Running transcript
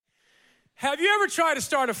Have you ever tried to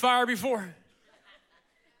start a fire before?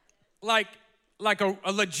 Like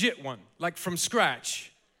a legit one, like from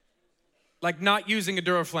scratch. Like not using a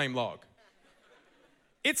Duraflame log.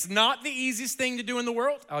 It's not the easiest thing to do in the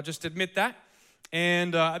world. I'll just admit that.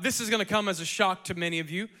 And this is gonna come as a shock to many of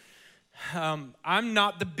you. I'm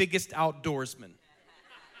not the biggest outdoorsman.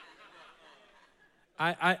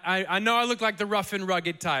 I know I look like the rough and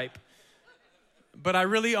rugged type, but I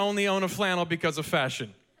really only own a flannel because of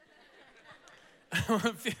fashion.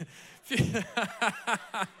 A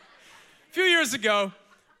few years ago,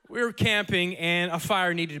 we were camping and a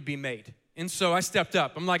fire needed to be made. And so I stepped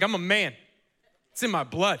up. I'm like, I'm a man. It's in my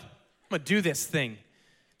blood. I'm gonna do this thing.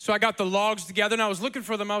 So I got the logs together and I was looking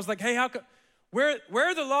for them. I was like, hey, where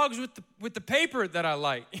are the logs with the paper that I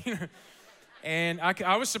like? And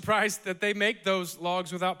I was surprised that they make those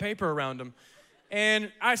logs without paper around them.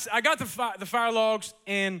 And I got the fire logs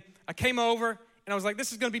and I came over and I was like,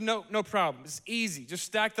 this is gonna be no problem. It's easy. Just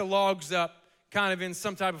stack the logs up kind of in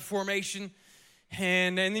some type of formation.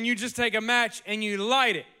 And then you just take a match and you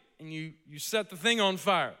light it. And you set the thing on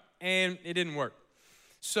fire. And it didn't work.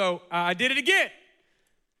 So I did it again.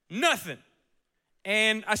 Nothing.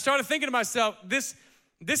 And I started thinking to myself, this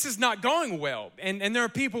is not going well. And there are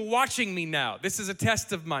people watching me now. This is a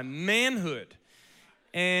test of my manhood.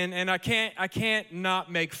 And I can't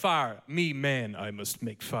not make fire. Me, man, I must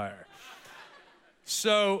make fire.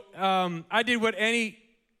 So I did what any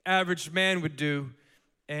average man would do.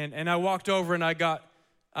 And I walked over and I got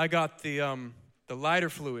the lighter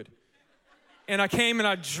fluid. And I came and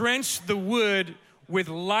I drenched the wood with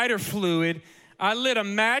lighter fluid. I lit a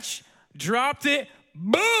match, dropped it,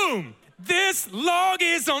 boom! This log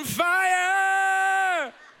is on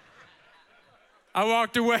fire! I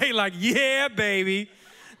walked away like, yeah, baby.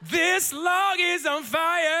 This log is on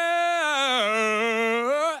fire!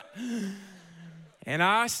 And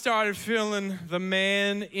I started feeling the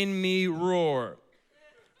man in me roar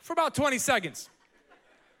for about 20 seconds.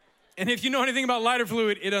 And if you know anything about lighter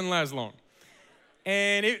fluid, it doesn't last long.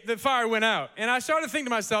 And the fire went out. And I started thinking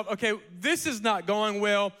to myself, okay, this is not going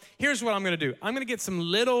well. Here's what I'm gonna do. I'm gonna get some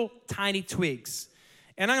little tiny twigs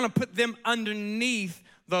and I'm gonna put them underneath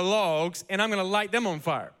the logs and I'm gonna light them on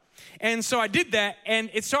fire. And so I did that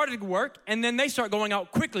and it started to work and then they start going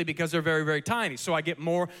out quickly because they're very, very tiny. So I get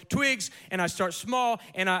more twigs and I start small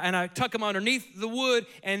and I tuck them underneath the wood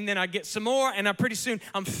and then I get some more and pretty soon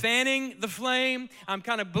I'm fanning the flame. I'm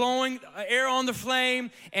kind of blowing air on the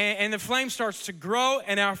flame and the flame starts to grow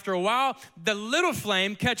and after a while the little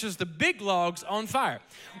flame catches the big logs on fire.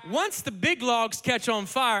 Once the big logs catch on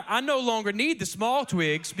fire, I no longer need the small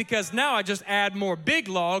twigs because now I just add more big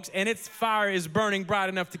logs and its fire is burning bright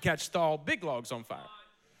enough to catch all big logs on fire.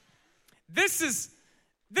 This is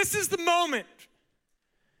the moment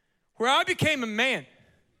where I became a man.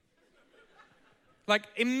 Like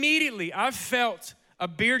immediately I felt a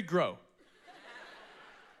beard grow.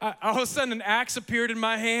 All of a sudden an axe appeared in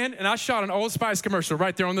my hand and I shot an Old Spice commercial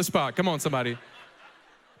right there on the spot. Come on, somebody.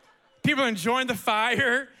 People are enjoying the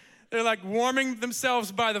fire. They're like warming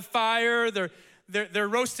themselves by the fire. They're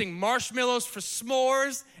roasting marshmallows for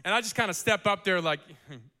s'mores. And I just kind of step up there like,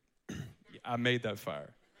 I made that fire.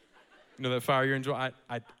 You know that fire you're enjoying?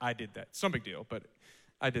 I did that. It's no big deal, but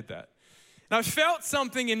I did that. And I felt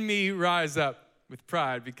something in me rise up with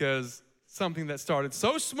pride because something that started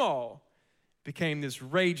so small became this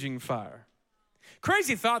raging fire.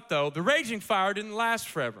 Crazy thought though, the raging fire didn't last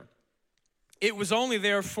forever. It was only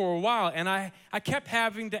there for a while and I kept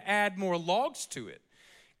having to add more logs to it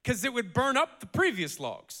because it would burn up the previous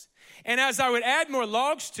logs. And as I would add more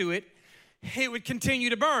logs to it, it would continue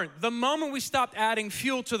to burn. The moment we stopped adding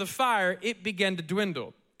fuel to the fire, it began to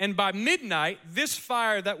dwindle. And by midnight, this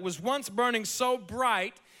fire that was once burning so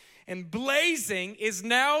bright and blazing is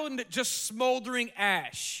now just smoldering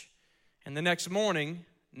ash. And the next morning,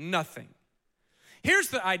 nothing. Here's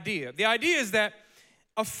the idea. The idea is that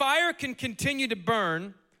a fire can continue to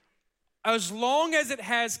burn as long as it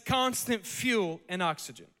has constant fuel and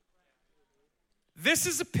oxygen. This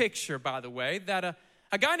is a picture, by the way, that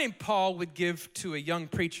a guy named Paul would give to a young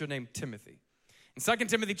preacher named Timothy. In 2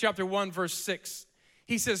 Timothy chapter 1, verse 6,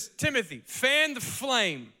 he says, Timothy, fan the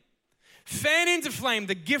flame. Fan into flame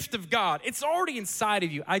the gift of God. It's already inside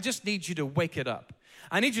of you. I just need you to wake it up.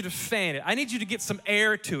 I need you to fan it. I need you to get some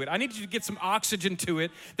air to it. I need you to get some oxygen to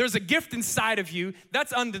it. There's a gift inside of you.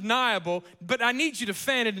 That's undeniable, but I need you to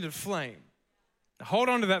fan it into flame. Now, hold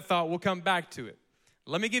on to that thought. We'll come back to it.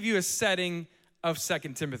 Let me give you a setting of 2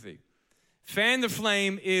 Timothy. Fan the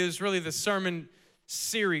flame is really the sermon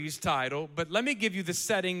series title, but let me give you the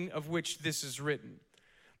setting of which this is written.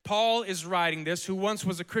 Paul is writing this, who once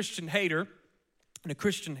was a Christian hater, and a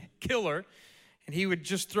Christian killer, and he would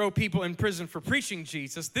just throw people in prison for preaching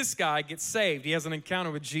Jesus. This guy gets saved. He has an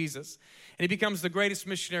encounter with Jesus, and he becomes the greatest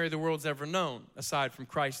missionary the world's ever known, aside from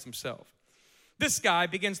Christ himself. This guy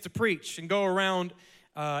begins to preach and go around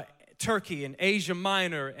Turkey and Asia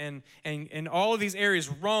Minor and all of these areas,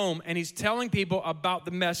 Rome, and he's telling people about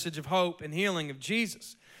the message of hope and healing of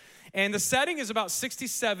Jesus. And the setting is about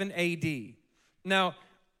 67 AD. Now,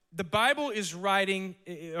 the Bible is writing,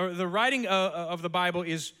 or the writing of the Bible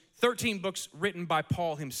is 13 books written by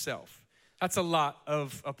Paul himself. That's a lot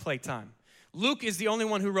of playtime. Luke is the only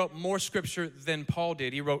one who wrote more scripture than Paul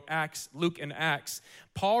did. He wrote Acts, Luke, and Acts.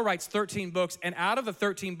 Paul writes 13 books, and out of the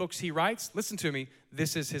 13 books he writes, listen to me,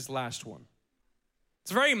 this is his last one.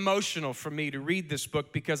 It's very emotional for me to read this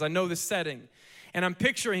book because I know the setting, and I'm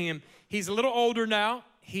picturing him. He's a little older now.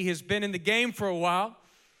 He has been in the game for a while,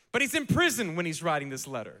 but he's in prison when he's writing this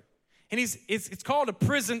letter. And it's called a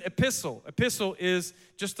prison epistle. Epistle is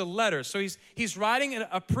just a letter. So he's writing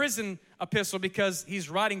a prison epistle because he's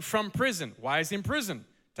writing from prison. Why is he in prison?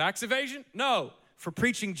 Tax evasion? No, for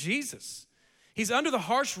preaching Jesus. He's under the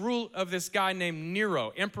harsh rule of this guy named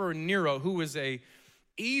Nero, Emperor Nero, who was a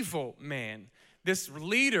evil man. This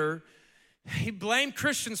leader, he blamed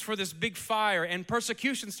Christians for this big fire, and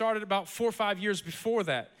persecution started about 4 or 5 years before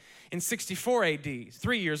that, in 64 AD,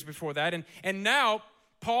 3 years before that. And now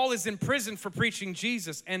Paul is in prison for preaching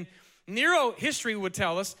Jesus. And Nero, history would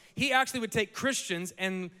tell us, he actually would take Christians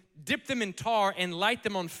and dip them in tar and light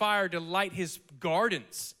them on fire to light his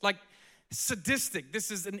gardens. Like sadistic.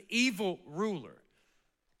 This is an evil ruler.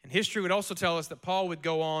 And history would also tell us that Paul would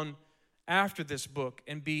go on after this book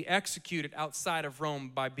and be executed outside of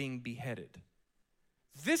Rome by being beheaded.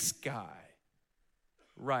 This guy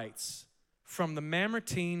writes from the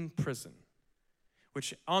Mamertine prison,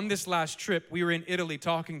 which on this last trip, we were in Italy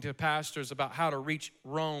talking to pastors about how to reach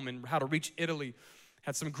Rome and how to reach Italy.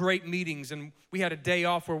 Had some great meetings, and we had a day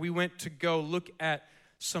off where we went to go look at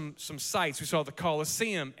some sites. We saw the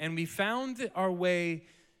Colosseum, and we found our way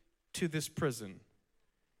to this prison.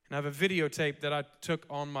 And I have a videotape that I took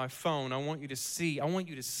on my phone. I want you to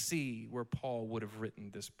see where Paul would have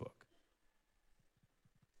written this book.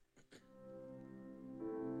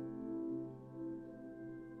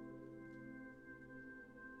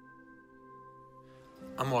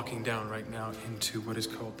 I'm walking down right now into what is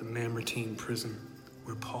called the Mamertine prison,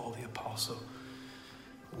 where Paul the Apostle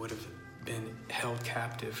would have been held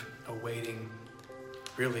captive, awaiting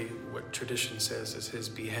really what tradition says is his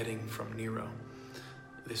beheading from Nero.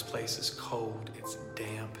 This place is cold, it's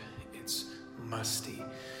damp, it's musty.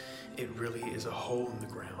 It really is a hole in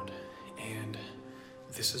the ground. And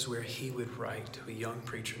this is where he would write to a young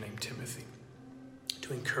preacher named Timothy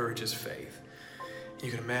to encourage his faith.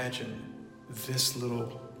 You can imagine this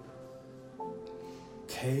little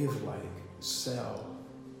cave-like cell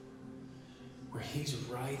where he's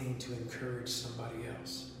writing to encourage somebody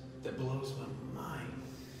else. That blows my mind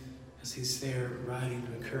as he's there writing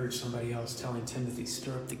to encourage somebody else, telling Timothy,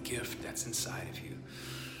 stir up the gift that's inside of you.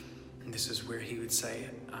 And this is where he would say,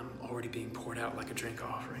 I'm already being poured out like a drink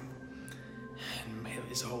offering. And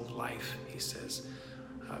his whole life, he says,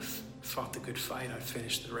 I've fought the good fight, I've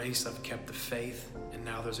finished the race, I've kept the faith, and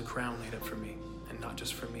now there's a crown laid up for me. And not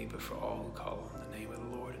just for me, but for all who call on the name of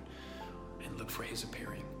the Lord and look for his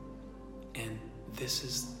appearing. And this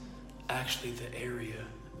is actually the area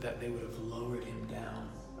that they would have lowered him down.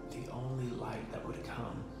 The only light that would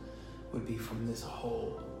come would be from this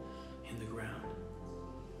hole in the ground.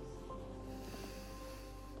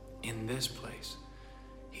 In this place,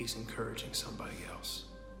 he's encouraging somebody else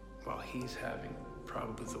while he's having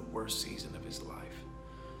probably the worst season of his life.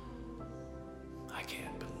 I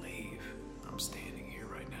can't believe I'm standing here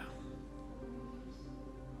right now.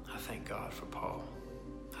 I thank God for Paul.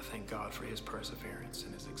 I thank God for his perseverance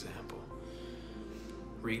and his example.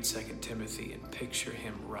 Read 2 Timothy and picture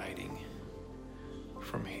him writing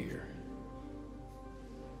from here.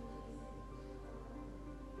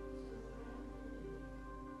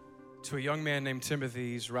 To a young man named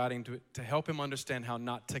Timothy, he's writing to help him understand how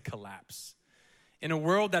not to collapse. In a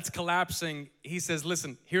world that's collapsing, he says,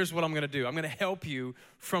 listen, here's what I'm going to do. I'm going to help you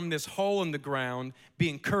from this hole in the ground, be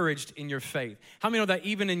encouraged in your faith. How many know that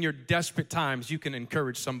even in your desperate times, you can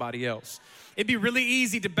encourage somebody else? It'd be really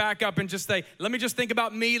easy to back up and just say, let me just think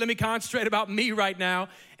about me. Let me concentrate about me right now.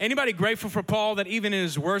 Anybody grateful for Paul that even in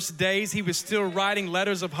his worst days, he was still writing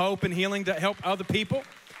letters of hope and healing to help other people?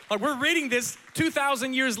 Like we're reading this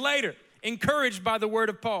 2,000 years later, encouraged by the word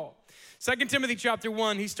of Paul. 2 Timothy chapter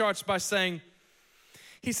 1, he starts by saying,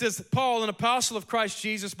 he says, Paul, an apostle of Christ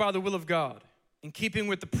Jesus by the will of God, in keeping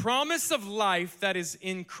with the promise of life that is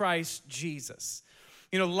in Christ Jesus.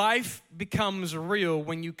 You know, life becomes real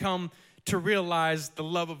when you come to realize the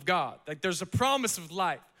love of God. Like there's a promise of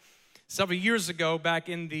life. Several years ago, back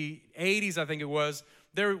in the 80s, I think it was,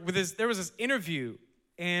 there was this interview,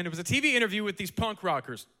 and it was a TV interview with these punk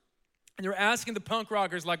rockers. And they were asking the punk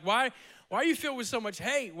rockers, like, why are you filled with so much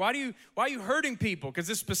hate? Why are you hurting people? Because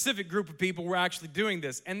this specific group of people were actually doing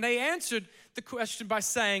this. And they answered the question by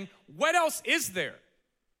saying, what else is there?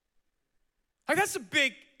 Like, that's a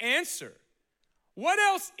big answer. What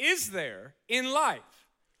else is there in life?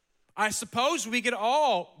 I suppose we could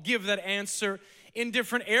all give that answer in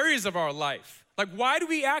different areas of our life. Like, why do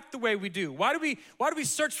we act the way we do? Why do we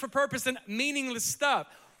search for purpose in meaningless stuff?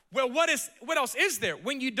 Well, what else is there?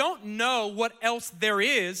 When you don't know what else there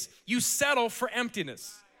is, you settle for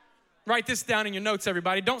emptiness. Write this down in your notes,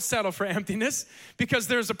 everybody. Don't settle for emptiness, because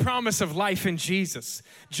there's a promise of life in Jesus.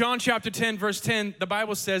 John chapter 10, verse 10, the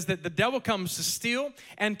Bible says that the devil comes to steal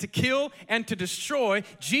and to kill and to destroy.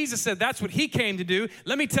 Jesus said that's what he came to do.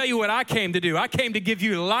 Let me tell you what I came to do. I came to give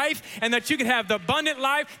you life, and that you can have the abundant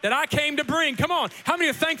life that I came to bring. Come on. How many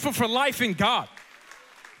are thankful for life in God?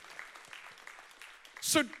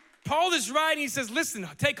 So Paul is writing, he says, listen,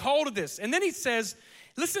 take hold of this. And then he says,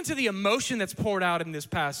 listen to the emotion that's poured out in this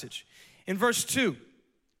passage. In verse 2,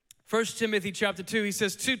 1 Timothy chapter 2, he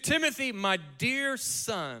says, to Timothy, my dear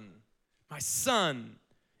son, my son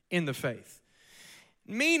in the faith.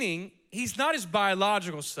 Meaning, he's not his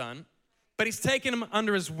biological son, but he's taken him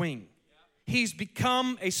under his wing. He's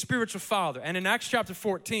become a spiritual father. And in Acts chapter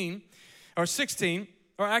 14, or 16,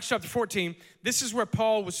 or Acts chapter 14, this is where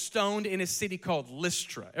Paul was stoned in a city called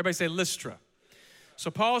Lystra. Everybody say Lystra. So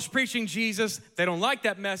Paul's preaching Jesus. They don't like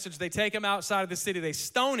that message. They take him outside of the city. They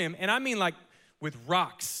stone him. And I mean like with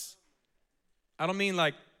rocks. I don't mean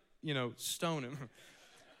like, stone him.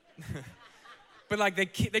 But like they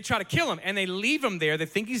try to kill him. And they leave him there. They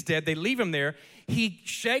think he's dead. They leave him there. He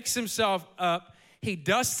shakes himself up. He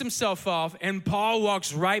dusts himself off. And Paul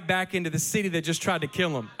walks right back into the city that just tried to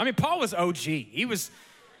kill him. I mean, Paul was OG.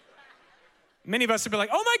 Many of us would be like,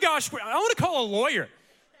 oh my gosh, I want to call a lawyer.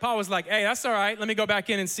 Paul was like, hey, that's all right. Let me go back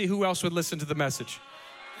in and see who else would listen to the message.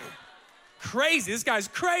 Crazy. This guy's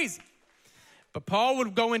crazy. But Paul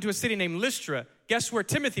would go into a city named Lystra. Guess where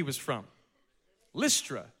Timothy was from?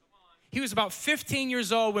 Lystra. He was about 15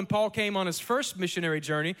 years old when Paul came on his first missionary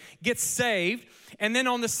journey, gets saved. And then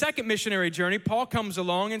on the second missionary journey, Paul comes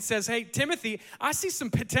along and says, hey, Timothy, I see some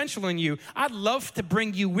potential in you. I'd love to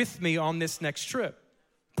bring you with me on this next trip.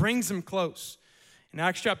 Brings him close. In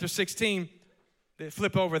Acts chapter 16,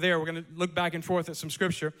 flip over there. We're going to look back and forth at some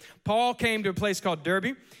scripture. Paul came to a place called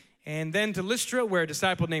Derbe, and then to Lystra, where a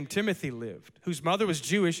disciple named Timothy lived, whose mother was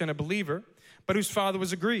Jewish and a believer, but whose father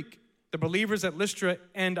was a Greek. The believers at Lystra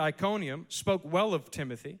and Iconium spoke well of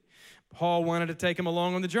Timothy. Paul wanted to take him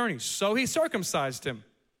along on the journey, so he circumcised him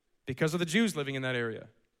because of the Jews living in that area.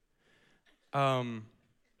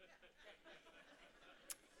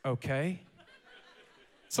 Okay.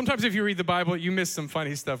 Sometimes if you read the Bible, you miss some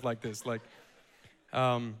funny stuff like this, like,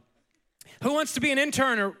 who wants to be an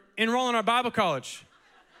intern or enroll in our Bible college?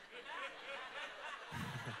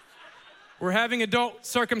 We're having adult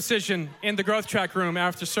circumcision in the growth track room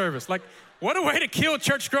after service. Like, what a way to kill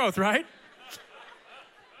church growth, right?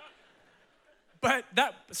 But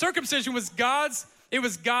that circumcision was God's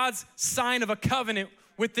sign of a covenant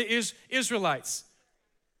with the Israelites.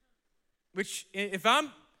 Which, if I'm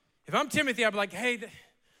Timothy, I'd be like, hey,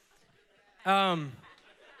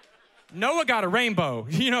 Noah got a rainbow.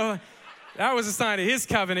 That was a sign of his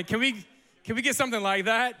covenant. Can we get something like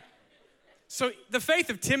that? So the faith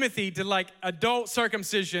of Timothy to like adult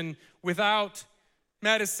circumcision without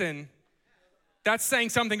medicine, that's saying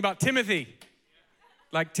something about Timothy.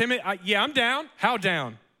 Like, yeah, I'm down. How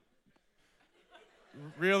down?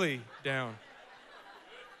 Really down.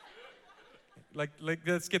 Like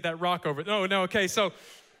let's get that rock over. No, okay. So,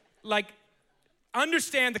 like,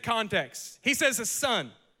 understand the context. He says a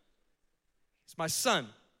son. It's my son.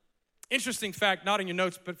 Interesting fact, not in your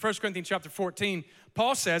notes, but 1 Corinthians chapter 14,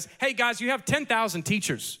 Paul says, hey guys, you have 10,000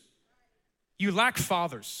 teachers. You lack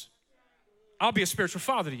fathers. I'll be a spiritual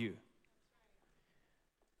father to you.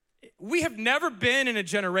 We have never been in a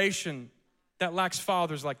generation that lacks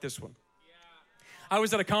fathers like this one. I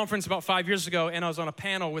was at a conference about 5 years ago, and I was on a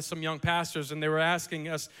panel with some young pastors, and they were asking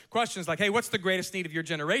us questions like, hey, what's the greatest need of your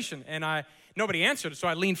generation? And nobody answered, so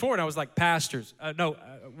I leaned forward, and I was like, pastors.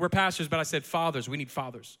 We're pastors, but I said fathers. We need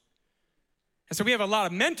fathers. And so we have a lot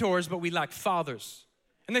of mentors, but we lack fathers.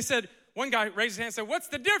 And they said, one guy raised his hand and said, what's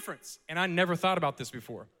the difference? And I never thought about this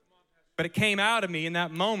before. But it came out of me in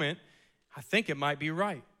that moment, I think it might be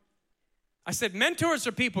right. I said, mentors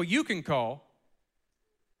are people you can call.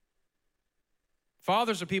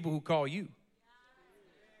 Fathers are people who call you.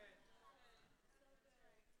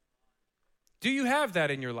 Do you have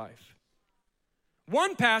that in your life?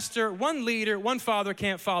 One pastor, one leader, one father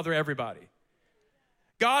can't father everybody.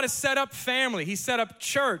 God has set up family. He set up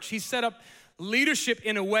church. He set up leadership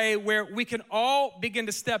in a way where we can all begin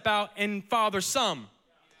to step out and father some.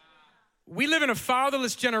 We live in a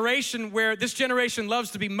fatherless generation where this generation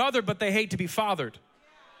loves to be mothered, but they hate to be fathered.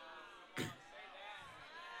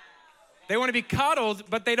 They want to be coddled,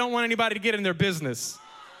 but they don't want anybody to get in their business.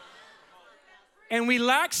 And we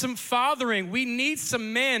lack some fathering. We need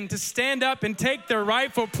some men to stand up and take their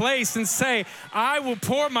rightful place and say, I will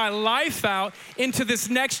pour my life out into this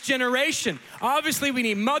next generation. Obviously, we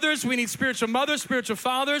need mothers. We need spiritual mothers, spiritual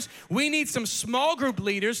fathers. We need some small group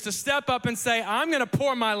leaders to step up and say, I'm going to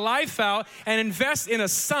pour my life out and invest in a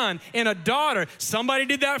son, in a daughter. Somebody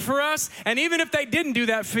did that for us. And even if they didn't do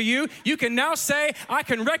that for you, you can now say, I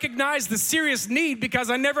can recognize the serious need because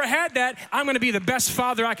I never had that. I'm going to be the best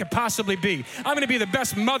father I could possibly be. I'm going to be the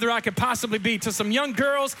best mother I could possibly be to some young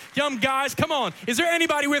girls, young guys. Come on. Is there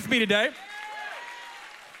anybody with me today?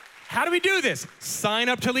 How do we do this? Sign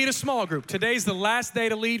up to lead a small group. Today's the last day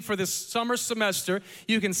to lead for this summer semester.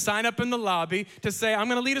 You can sign up in the lobby to say, I'm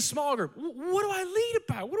going to lead a small group. What do I lead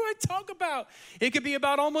about? What do I talk about? It could be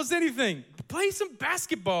about almost anything. Play some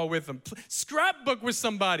basketball with them. Scrapbook with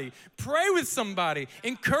somebody. Pray with somebody.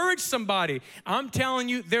 Encourage somebody. I'm telling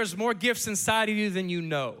you, there's more gifts inside of you than you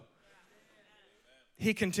know.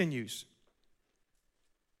 He continues.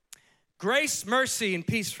 Grace, mercy, and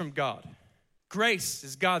peace from God. Grace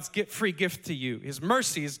is God's free gift to you. His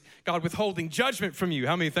mercy is God withholding judgment from you.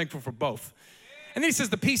 How many are thankful for both? And then he says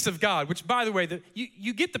the peace of God, which, by the way,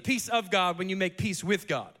 you get the peace of God when you make peace with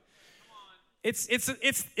God.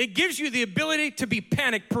 It gives you the ability to be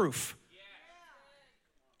panic-proof.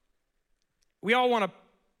 We all want to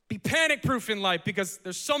be panic-proof in life because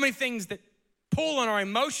there's so many things that pull on our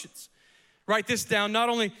emotions. Write this down. Not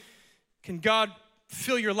only can God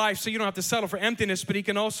fill your life so you don't have to settle for emptiness, but he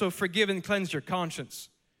can also forgive and cleanse your conscience.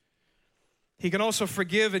 He can also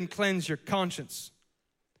forgive and cleanse your conscience.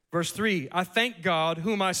 Verse 3, I thank God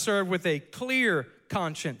whom I serve with a clear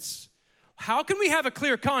conscience. How can we have a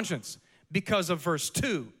clear conscience? Because of verse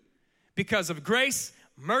 2. Because of grace,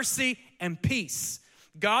 mercy, and peace.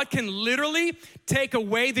 God can literally take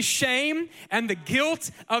away the shame and the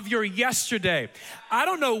guilt of your yesterday. I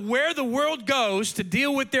don't know where the world goes to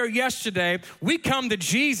deal with their yesterday. We come to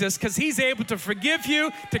Jesus because he's able to forgive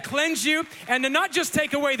you, to cleanse you, and to not just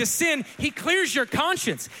take away the sin. He clears your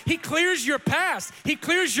conscience. He clears your past. He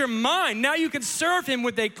clears your mind. Now you can serve him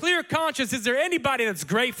with a clear conscience. Is there anybody that's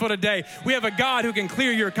grateful today? We have a God who can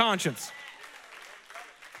clear your conscience.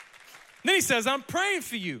 Then he says, I'm praying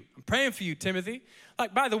for you. I'm praying for you, Timothy.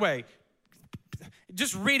 Like, by the way,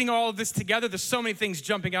 just reading all of this together, there's so many things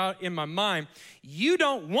jumping out in my mind. You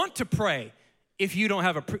don't want to pray if you don't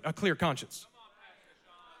have a clear conscience.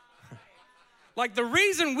 Like, the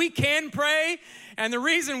reason we can pray and the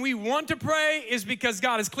reason we want to pray is because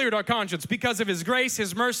God has cleared our conscience, because of his grace,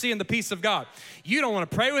 his mercy, and the peace of God. You don't want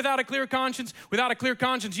to pray without a clear conscience. Without a clear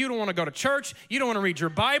conscience, you don't want to go to church. You don't want to read your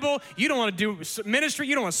Bible. You don't want to do ministry.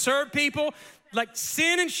 You don't want to serve people. Like,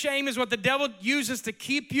 sin and shame is what the devil uses to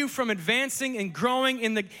keep you from advancing and growing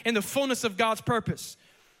in the fullness of God's purpose.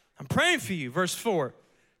 I'm praying for you. Verse 4.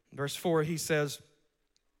 Verse 4, he says,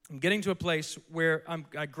 I'm getting to a place where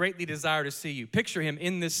I greatly desire to see you. Picture him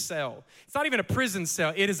in this cell. It's not even a prison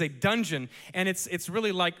cell. It is a dungeon. And it's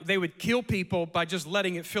really like they would kill people by just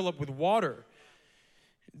letting it fill up with water.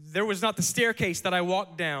 There was not the staircase that I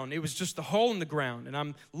walked down. It was just the hole in the ground. And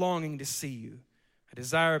I'm longing to see you. I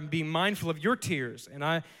desire and be mindful of your tears, and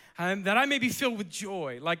that I may be filled with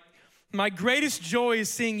joy. Like, my greatest joy is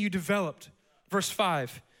seeing you developed. Verse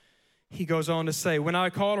 5, he goes on to say, when I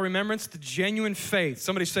call to remembrance the genuine faith,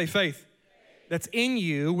 somebody say faith, that's in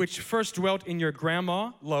you, which first dwelt in your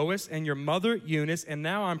grandma, Lois, and your mother, Eunice, and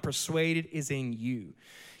now I'm persuaded is in you.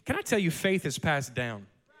 Can I tell you, faith is passed down.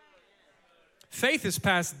 Faith is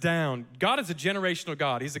passed down. God is a generational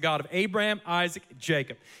God. He's the God of Abraham, Isaac,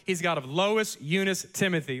 Jacob. He's the God of Lois, Eunice,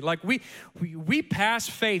 Timothy. Like, we pass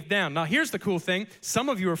faith down. Now, here's the cool thing. Some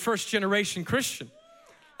of you are first generation Christian.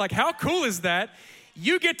 Like, how cool is that?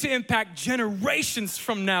 You get to impact generations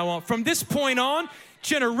from now on. From this point on,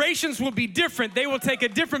 generations will be different. They will take a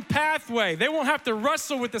different pathway. They won't have to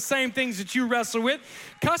wrestle with the same things that you wrestle with.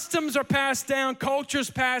 Customs are passed down. Cultures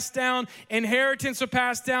passed down. Inheritance are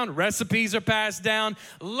passed down. Recipes are passed down.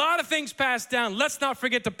 A lot of things passed down. Let's not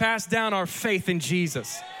forget to pass down our faith in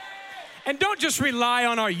Jesus. And don't just rely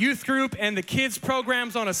on our youth group and the kids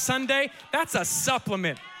programs on a Sunday. That's a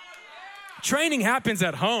supplement. Training happens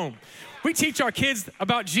at home. We teach our kids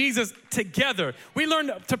about Jesus together. We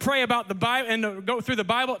learn to pray about the Bible and to go through the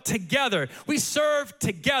Bible together. We serve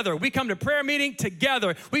together. We come to prayer meeting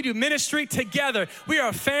together. We do ministry together. We are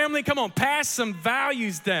a family. Come on, pass some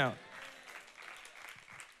values down.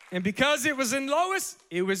 And because it was in Lois,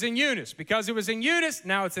 it was in Eunice. Because it was in Eunice,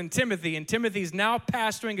 now it's in Timothy. And Timothy's now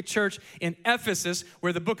pastoring a church in Ephesus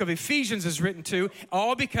where the book of Ephesians is written to,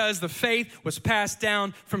 all because the faith was passed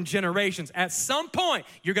down from generations. At some point,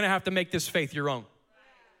 you're going to have to make this faith your own.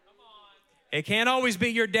 It can't always be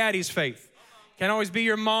your daddy's faith. Can't always be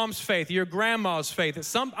your mom's faith, your grandma's faith.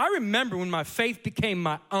 I remember when my faith became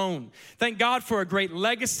my own. Thank God for a great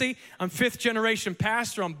legacy. I'm fifth generation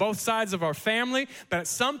pastor on both sides of our family. But at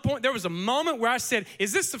some point, there was a moment where I said,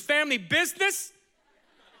 is this a family business?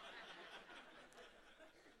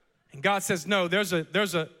 And God says, no, there's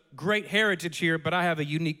a great heritage here, but I have a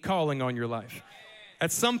unique calling on your life.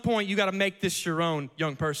 At some point, you got to make this your own,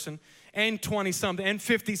 young person, and 20-something, and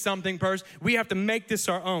 50-something person. We have to make this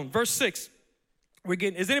our own. Verse 6.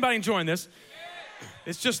 Is anybody enjoying this? Yeah.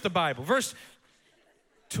 It's just the Bible. Verse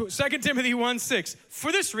 2 Timothy 1:6.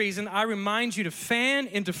 For this reason, I remind you to fan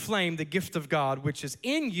into flame the gift of God, which is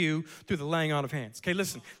in you through the laying on of hands. Okay,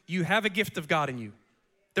 listen, you have a gift of God in you.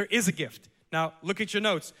 There is a gift. Now, look at your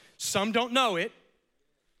notes. Some don't know it.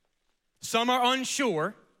 Some are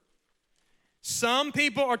unsure. Some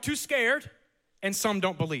people are too scared, and some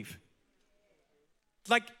don't believe.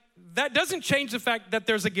 Like, that doesn't change the fact that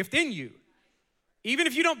there's a gift in you. Even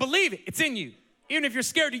if you don't believe it, it's in you. Even if you're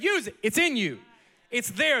scared to use it, it's in you.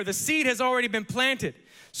 It's there. The seed has already been planted.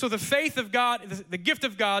 So the faith of God, the gift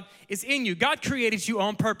of God is in you. God created you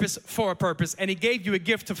on purpose for a purpose, and he gave you a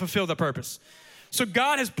gift to fulfill the purpose. So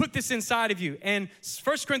God has put this inside of you. And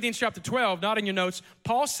 1 Corinthians chapter 12, not in your notes,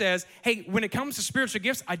 Paul says, hey, when it comes to spiritual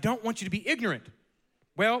gifts, I don't want you to be ignorant.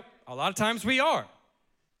 Well, a lot of times we are.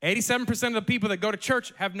 87% of the people that go to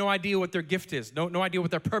church have no idea what their gift is, no idea what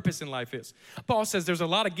their purpose in life is. Paul says there's a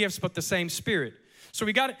lot of gifts, but the same Spirit. So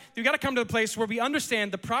we got to come to the place where we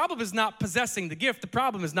understand the problem is not possessing the gift. The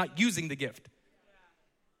problem is not using the gift.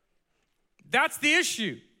 That's the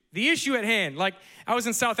issue at hand. Like, I was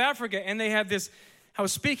in South Africa, and they had this, I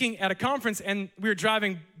was speaking at a conference, and we were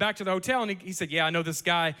driving back to the hotel, and he said, yeah, I know this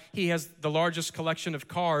guy. He has the largest collection of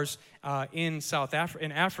cars in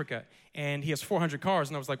Africa. And he has 400 cars.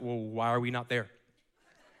 And I was like, well, why are we not there?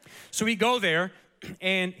 So we go there,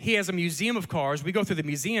 and he has a museum of cars. We go through the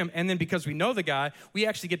museum, and then because we know the guy, we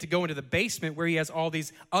actually get to go into the basement where he has all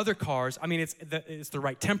these other cars. I mean, it's the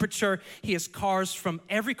right temperature. He has cars from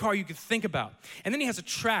every car you could think about. And then he has a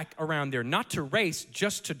track around there, not to race,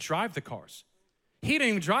 just to drive the cars. He didn't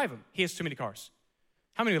even drive them. He has too many cars.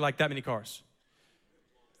 How many like that many cars?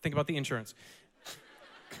 Think about the insurance.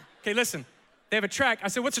 Okay, listen. They have a track. I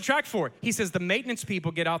said, what's a track for? He says the maintenance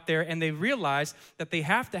people get out there and they realize that they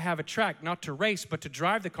have to have a track, not to race, but to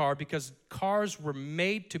drive the car because cars were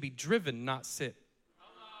made to be driven, not sit.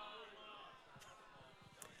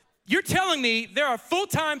 You're telling me there are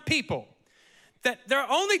full-time people that their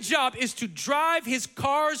only job is to drive his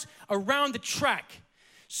cars around the track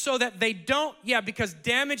so that they don't, because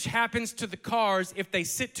damage happens to the cars if they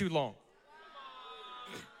sit too long.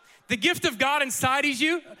 The gift of God inside of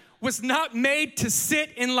you was not made to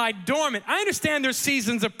sit and lie dormant. I understand there's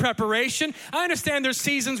seasons of preparation. I understand there's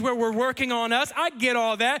seasons where we're working on us. I get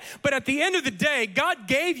all that. But at the end of the day, God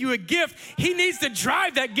gave you a gift. He needs to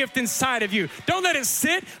drive that gift inside of you. Don't let it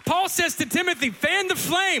sit. Paul says to Timothy, fan the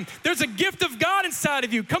flame. There's a gift of God inside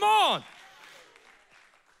of you. Come on.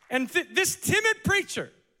 And this timid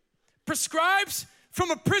preacher prescribes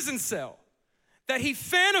from a prison cell that he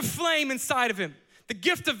fan a flame inside of him. The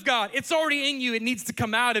gift of God, it's already in you. It needs to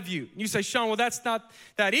come out of you. You say, Sean, well, that's not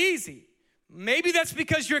that easy. Maybe that's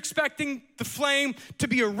because you're expecting the flame to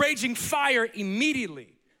be a raging fire immediately.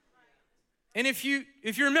 And if you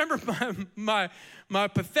remember my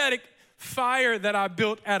pathetic fire that I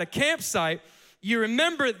built at a campsite, you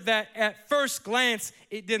remember that at first glance,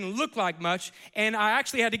 it didn't look like much. And I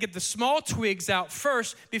actually had to get the small twigs out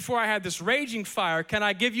first before I had this raging fire. Can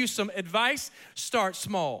I give you some advice? Start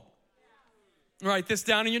small. Write this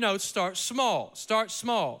down in your notes. Start small. Start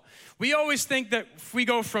small. We always think that if we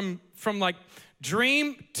go from like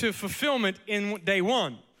dream to fulfillment in day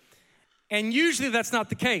one. And usually that's not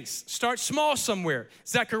the case. Start small somewhere.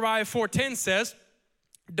 Zechariah 4:10 says,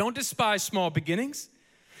 don't despise small beginnings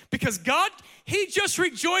because God, he just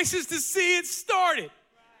rejoices to see it started.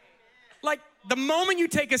 Like the moment you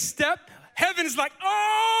take a step, heaven is like,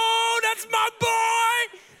 oh, that's my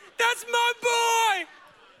boy. That's my boy.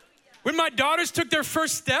 When my daughters took their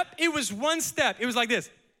first step, it was one step. It was like this.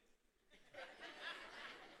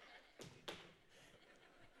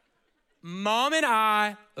 Mom and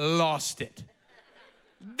I lost it.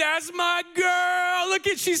 That's my girl. Look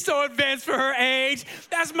at, she's so advanced for her age.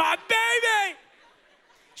 That's my baby.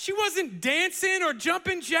 She wasn't dancing or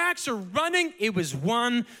jumping jacks or running. It was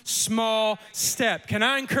one small step. Can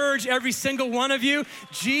I encourage every single one of you?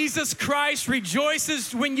 Jesus Christ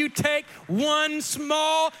rejoices when you take one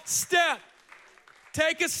small step.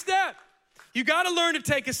 Take a step. You got to learn to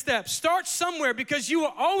take a step. Start somewhere, because you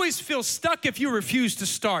will always feel stuck if you refuse to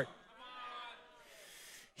start.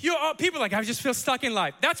 People are like, I just feel stuck in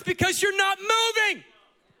life. That's because you're not moving.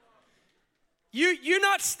 You're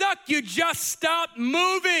not stuck. You just stop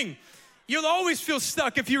moving. You'll always feel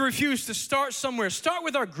stuck if you refuse to start somewhere. Start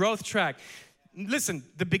with our growth track. Listen,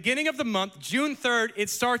 the beginning of the month, June 3rd, it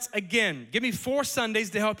starts again. Give me 4 Sundays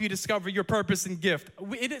to help you discover your purpose and gift.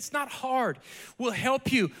 It's not hard. We'll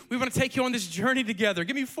help you. We want to take you on this journey together.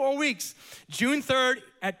 Give me 4 weeks. June 3rd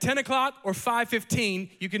at 10 o'clock or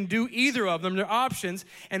 5:15. You can do either of them. They're options.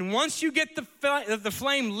 And once you get the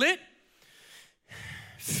flame lit,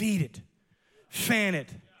 feed it, fan it,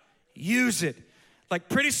 use it. Like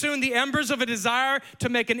pretty soon the embers of a desire to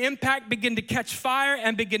make an impact begin to catch fire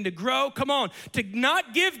and begin to grow. Come on, to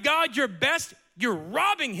not give God your best, you're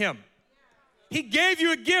robbing him. He gave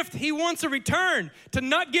you a gift. He wants a return. To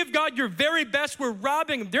not give God your very best, we're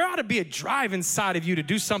robbing him. There ought to be a drive inside of you to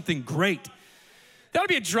do something great. There ought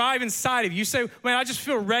to be a drive inside of you. You say, man, I just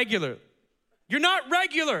feel regular. You're not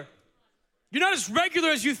regular. You're not as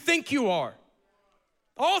regular as you think you are.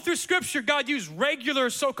 All through Scripture, God used regular,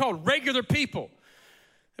 so-called regular people.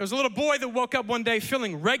 There was a little boy that woke up one day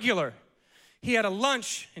feeling regular. He had a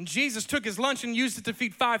lunch, and Jesus took his lunch and used it to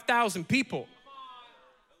feed 5,000 people.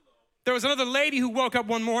 There was another lady who woke up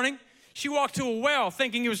one morning. She walked to a well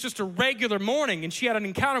thinking it was just a regular morning, and she had an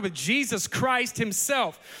encounter with Jesus Christ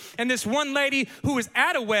himself. And this one lady who was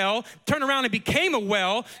at a well turned around and became a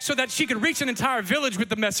well so that she could reach an entire village with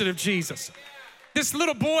the message of Jesus. This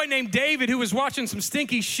little boy named David, who was watching some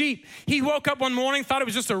stinky sheep, he woke up one morning, thought it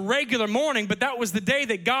was just a regular morning, but that was the day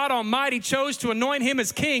that God Almighty chose to anoint him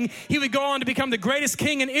as king. He would go on to become the greatest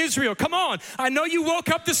king in Israel. Come on, I know you woke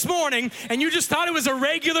up this morning and you just thought it was a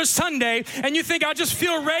regular Sunday and you think, I just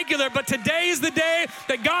feel regular, but today is the day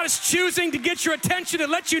that God is choosing to get your attention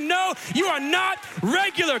and let you know you are not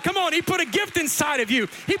regular. Come on, he put a gift inside of you.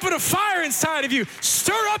 He put a fire inside of you.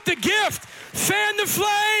 Stir up the gift. Fan the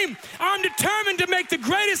flame. I'm determined to make the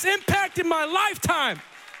greatest impact in my lifetime.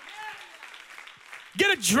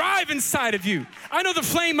 Get a drive inside of you. I know the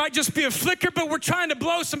flame might just be a flicker, but we're trying to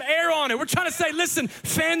blow some air on it. We're trying to say, listen,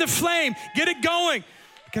 fan the flame. Get it going,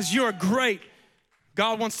 because you are great.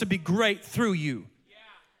 God wants to be great through you.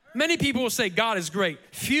 Many people will say God is great.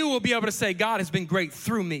 Few will be able to say God has been great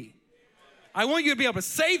through me. I want you to be able to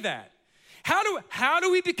say that. How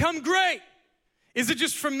do we become great? Is it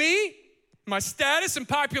just for me? My status and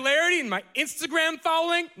popularity and my Instagram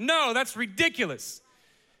following? No, that's ridiculous.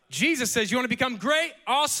 Jesus says, you want to become great?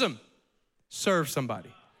 Awesome. Serve somebody.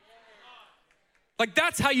 Like,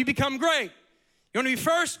 that's how you become great. You want to be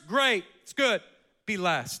first? Great. It's good. Be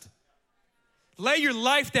last. Lay your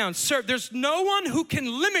life down. Serve. There's no one who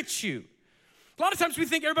can limit you. A lot of times we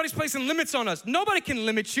think everybody's placing limits on us. Nobody can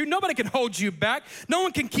limit you. Nobody can hold you back. No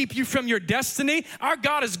one can keep you from your destiny. Our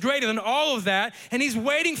God is greater than all of that, and he's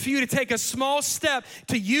waiting for you to take a small step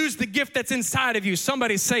to use the gift that's inside of you.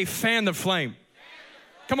 Somebody say, fan the flame.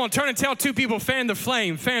 Come on, turn and tell 2 people, fan the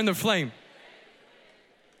flame, fan the flame.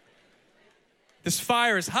 This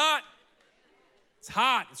fire is hot. It's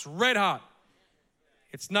hot. It's red hot.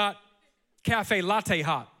 It's not cafe latte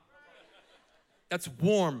hot. That's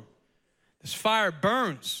warm. This fire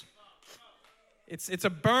burns. It's a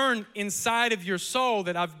burn inside of your soul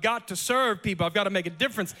that I've got to serve people. I've got to make a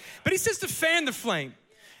difference. But he says to fan the flame.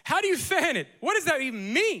 How do you fan it? What does that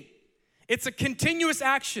even mean? It's a continuous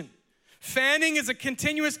action. Fanning is a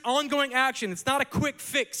continuous, ongoing action. It's not a quick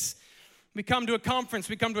fix. We come to a conference,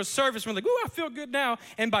 we come to a service, we're like, ooh, I feel good now.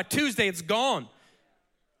 And by Tuesday, it's gone.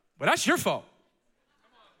 Well, that's your fault.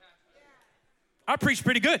 I preach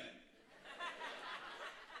pretty good.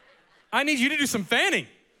 I need you to do some fanning.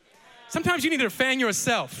 Sometimes you need to fan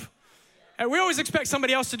yourself. And we always expect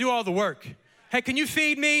somebody else to do all the work. Hey, can you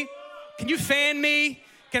feed me? Can you fan me?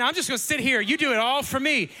 I'm just gonna sit here. You do it all for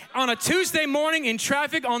me. On a Tuesday morning in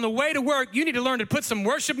traffic on the way to work, you need to learn to put some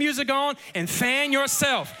worship music on and fan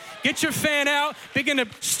yourself. Get your fan out, begin to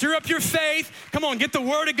stir up your faith. Come on, get the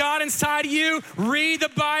word of God inside of you. Read the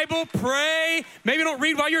Bible, pray. Maybe don't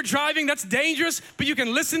read while you're driving, that's dangerous, but you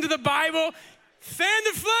can listen to the Bible. Fan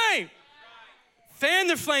the flame. Fan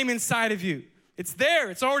the flame inside of you. It's there,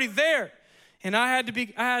 it's already there. And I had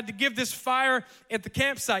to give this fire at the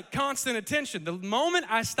campsite constant attention. The moment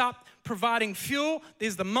I stopped providing fuel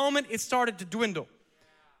is the moment it started to dwindle.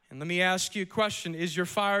 And let me ask you a question. Is your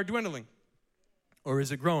fire dwindling or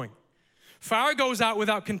is it growing? Fire goes out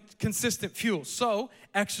without consistent fuel. So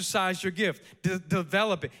exercise your gift.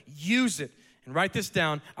 Develop it. Use it. And write this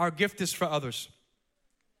down. Our gift is for others.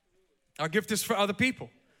 Our gift is for other people.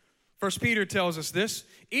 1 Peter tells us this.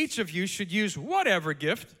 Each of you should use whatever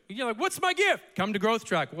gift. You're like, what's my gift? Come to Growth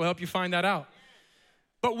Track. We'll help you find that out.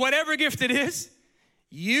 But whatever gift it is,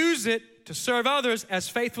 use it to serve others as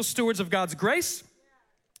faithful stewards of God's grace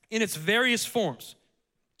in its various forms.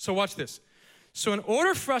 So watch this. So in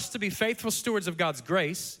order for us to be faithful stewards of God's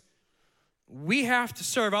grace, we have to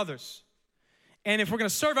serve others. And if we're going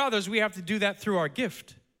to serve others, we have to do that through our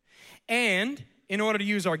gift. And in order to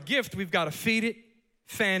use our gift, we've got to feed it,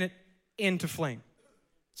 fan it into flame.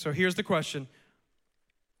 So here's the question.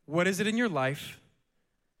 What is it in your life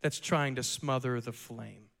that's trying to smother the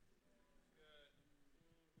flame?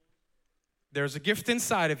 There's a gift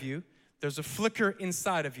inside of you. There's a flicker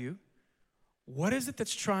inside of you. What is it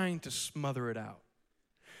that's trying to smother it out?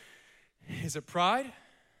 Is it pride?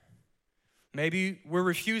 Maybe we're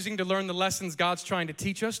refusing to learn the lessons God's trying to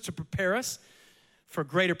teach us to prepare us for a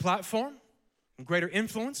greater platform, greater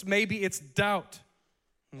influence. Maybe it's doubt.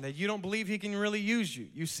 And that you don't believe he can really use you.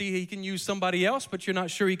 You see he can use somebody else, but you're not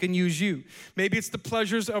sure he can use you. Maybe it's the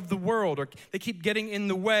pleasures of the world, or they keep getting in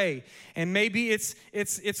the way. And maybe it's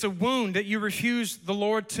a wound that you refuse the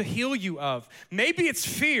Lord to heal you of. Maybe it's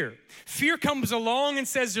fear. Fear comes along and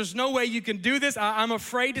says, there's no way you can do this. I'm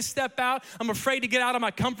afraid to step out. I'm afraid to get out of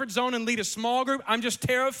my comfort zone and lead a small group. I'm just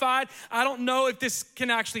terrified. I don't know if this can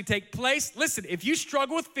actually take place. Listen, if you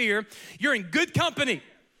struggle with fear, you're in good company,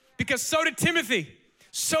 because so did Timothy.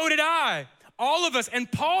 So did I, all of us.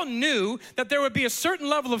 And Paul knew that there would be a certain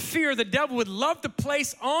level of fear the devil would love to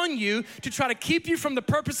place on you to try to keep you from the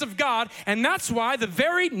purpose of God. And that's why the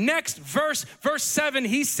very next verse, verse 7,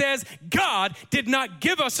 he says, God did not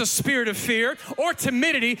give us a spirit of fear or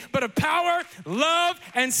timidity, but of power, love,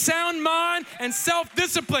 and sound mind and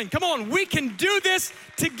self-discipline. Come on, we can do this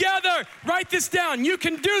together. Write this down. You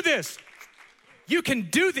can do this. You can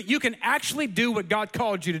do that. You can actually do what God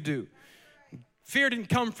called you to do. Fear didn't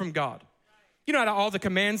come from God. You know, out of all the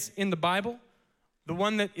commands in the Bible, the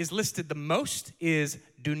one that is listed the most is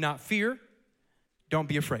do not fear, don't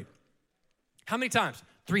be afraid. How many times?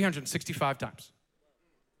 365 times.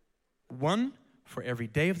 One for every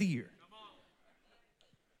day of the year.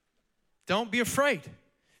 Don't be afraid.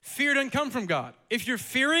 Fear doesn't come from God. If you're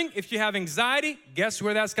fearing, if you have anxiety, guess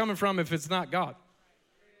where that's coming from if it's not God?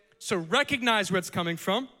 So recognize where it's coming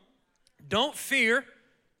from. Don't fear,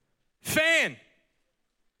 fan.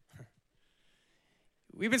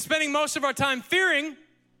 We've been spending most of our time fearing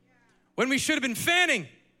when we should have been fanning.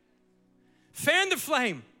 Fan the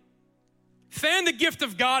flame. Fan the gift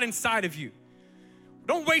of God inside of you.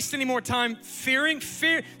 Don't waste any more time fearing.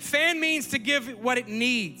 Fan means to give it what it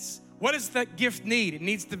needs. What does that gift need? It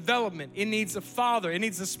needs development. It needs a father. It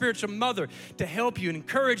needs a spiritual mother to help you and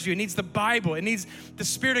encourage you. It needs the Bible. It needs the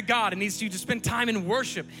Spirit of God. It needs you to spend time in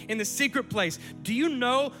worship, in the secret place. Do you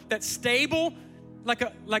know that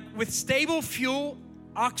with stable fuel,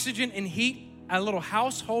 oxygen and heat, a little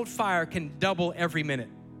household fire can double every minute.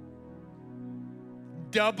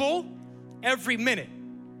 Double every minute,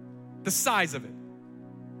 the size of it.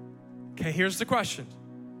 Okay, here's the question.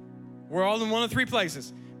 We're all in one of three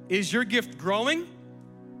places. Is your gift growing?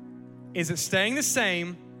 Is it staying the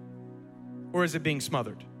same? Or is it being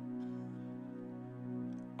smothered?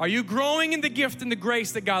 Are you growing in the gift and the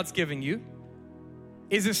grace that God's giving you?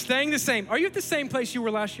 Is it staying the same? Are you at the same place you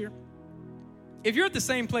were last year? If you're at the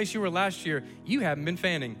same place you were last year, you haven't been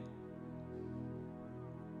fanning.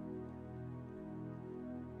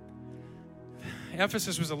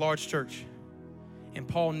 Ephesus was a large church, and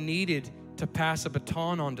Paul needed to pass a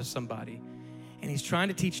baton on to somebody. And he's trying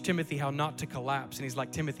to teach Timothy how not to collapse. And he's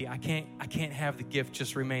like, Timothy, I can't have the gift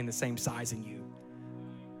just remain the same size in you.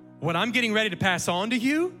 What I'm getting ready to pass on to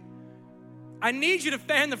you, I need you to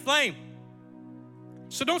fan the flame.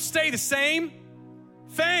 So don't stay the same,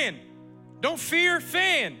 fan. Don't fear,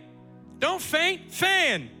 fan. Don't faint,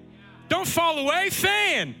 fan. Don't fall away,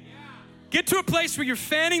 fan. Get to a place where you're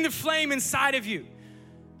fanning the flame inside of you.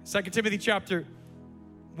 2 Timothy chapter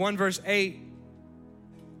 1, verse 8.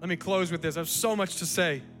 Let me close with this. I have so much to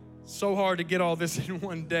say. So hard to get all this in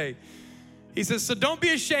one day. He says, so don't be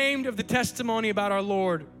ashamed of the testimony about our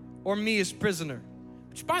Lord or me as prisoner.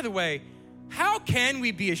 Which, by the way, how can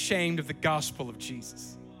we be ashamed of the gospel of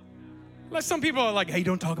Jesus? Like some people are like, hey,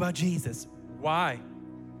 don't talk about Jesus. Why?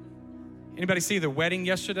 Anybody see the wedding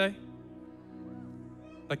yesterday?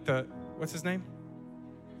 Like what's his name?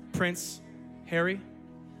 Prince Harry?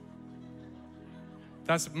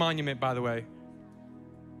 That's a monument, by the way.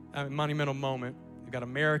 A monumental moment. You've got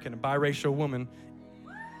American, a biracial woman.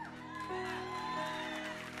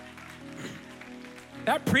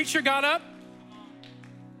 That preacher got up.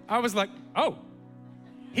 I was like, oh.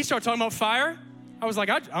 He started talking about fire. I was like,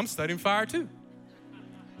 I'm studying fire too.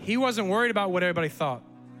 He wasn't worried about what everybody thought.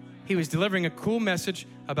 He was delivering a cool message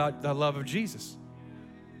about the love of Jesus.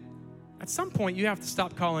 At some point, you have to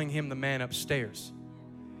stop calling him the man upstairs.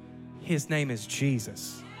 His name is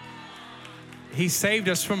Jesus. He saved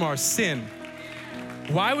us from our sin.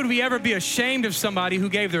 Why would we ever be ashamed of somebody who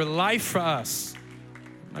gave their life for us?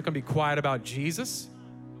 I'm not gonna be quiet about Jesus.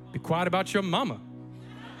 Be quiet about your mama.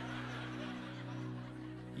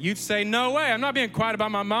 You'd say, no way, I'm not being quiet about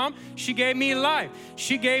my mom. She gave me life.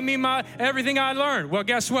 She gave me everything I learned. Well,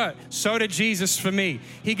 guess what? So did Jesus for me.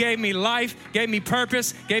 He gave me life, gave me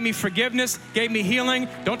purpose, gave me forgiveness, gave me healing.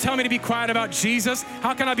 Don't tell me to be quiet about Jesus.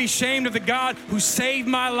 How can I be ashamed of the God who saved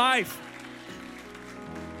my life?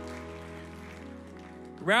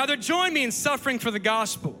 Rather, join me in suffering for the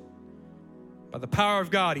gospel. By the power of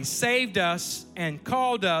God, he saved us and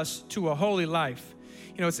called us to a holy life.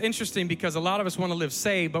 You know, it's interesting because a lot of us want to live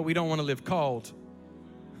saved, but we don't want to live called.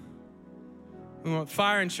 We want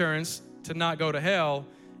fire insurance to not go to hell,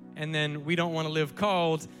 and then we don't want to live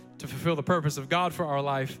called to fulfill the purpose of God for our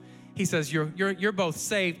life. He says you're both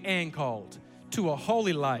saved and called to a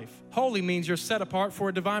holy life. Holy means you're set apart for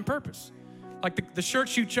a divine purpose. Like the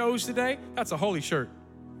shirt you chose today, that's a holy shirt.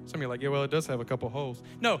 Some of you are like, yeah, well, it does have a couple holes.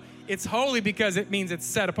 No, it's holy because it means it's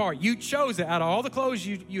set apart. You chose it. Out of all the clothes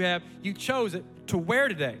you have, you chose it to wear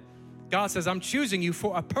today. God says, I'm choosing you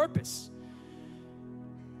for a purpose.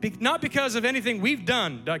 Not because of anything we've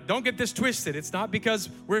done. Like, don't get this twisted. It's not because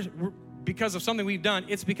we're because of something we've done.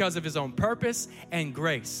 It's because of his own purpose and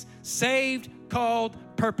grace. Saved, called,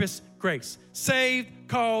 purpose, grace. Saved,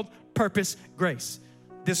 called, purpose, grace.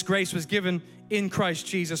 This grace was given in Christ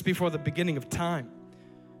Jesus before the beginning of time.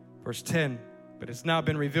 Verse 10, but it's now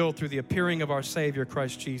been revealed through the appearing of our Savior,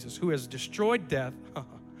 Christ Jesus, who has destroyed death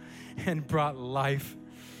and brought life.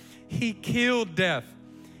 He killed death.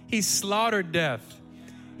 He slaughtered death.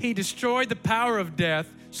 He destroyed the power of death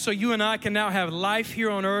so you and I can now have life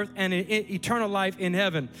here on earth and eternal life in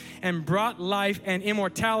heaven, and brought life and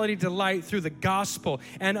immortality to light through the gospel.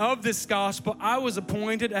 And of this gospel, I was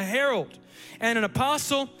appointed a herald and an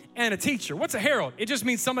apostle and a teacher. What's a herald? It just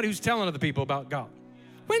means somebody who's telling other people about God.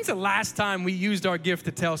 When's the last time we used our gift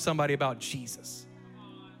to tell somebody about Jesus?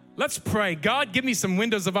 Let's pray. God, give me some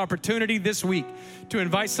windows of opportunity this week to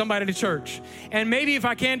invite somebody to church. And maybe if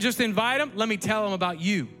I can't just invite them, let me tell them about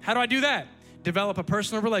you. How do I do that? Develop a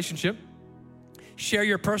personal relationship, share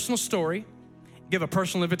your personal story, give a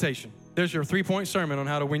personal invitation. There's your 3-point sermon on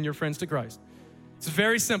how to win your friends to Christ. It's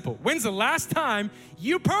very simple. When's the last time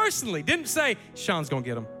you personally didn't say, Sean's gonna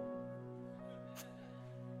get them?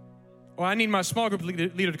 Well, I need my small group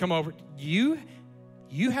leader to come over. You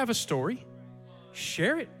have a story.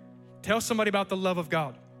 Share it. Tell somebody about the love of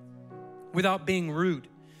God without being rude.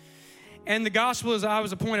 And the gospel is I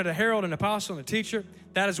was appointed a herald, an apostle, and a teacher.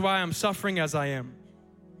 That is why I'm suffering as I am.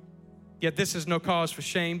 Yet this is no cause for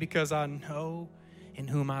shame, because I know in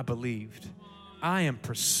whom I believed. I am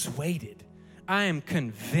persuaded. I am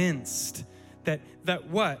convinced that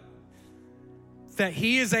what? That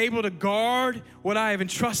he is able to guard what I have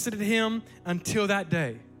entrusted to him until that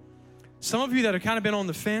day. Some of you that have kind of been on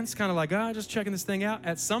the fence, kind of like, just checking this thing out.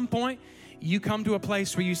 At some point, you come to a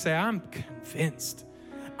place where you say, I'm convinced,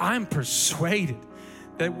 I'm persuaded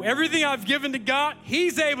that everything I've given to God,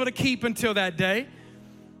 he's able to keep until that day.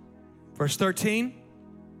 Verse 13,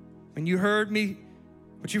 when you heard me,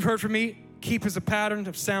 what you've heard from me, keep as a pattern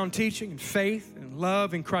of sound teaching and faith and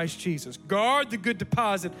love in Christ Jesus. Guard the good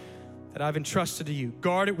deposit that I've entrusted to you.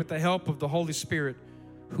 Guard it with the help of the Holy Spirit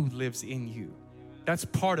who lives in you. That's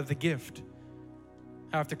part of the gift.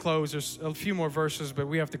 I have to close. There's a few more verses, but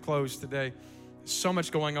we have to close today. There's so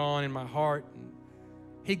much going on in my heart.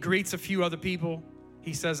 He greets a few other people.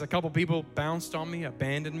 He says a couple people bounced on me,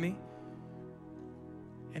 abandoned me.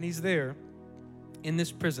 And he's there in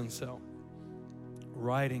this prison cell,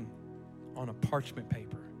 writing on a parchment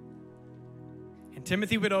paper. And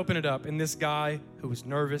Timothy would open it up, and this guy who was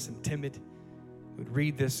nervous and timid would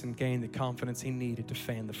read this and gain the confidence he needed to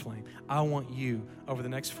fan the flame. I want you, over the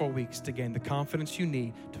next 4 weeks, to gain the confidence you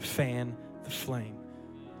need to fan the flame.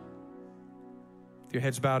 With your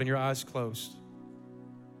heads bowed and your eyes closed,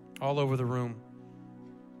 all over the room.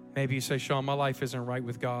 Maybe you say, Sean, my life isn't right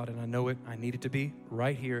with God, and I know it. I need it to be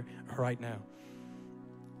right here, right now.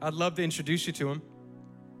 I'd love to introduce you to him.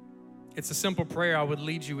 It's a simple prayer. I would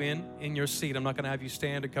lead you in your seat. I'm not going to have you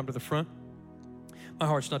stand and come to the front. My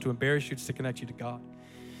heart's not to embarrass you, it's to connect you to God.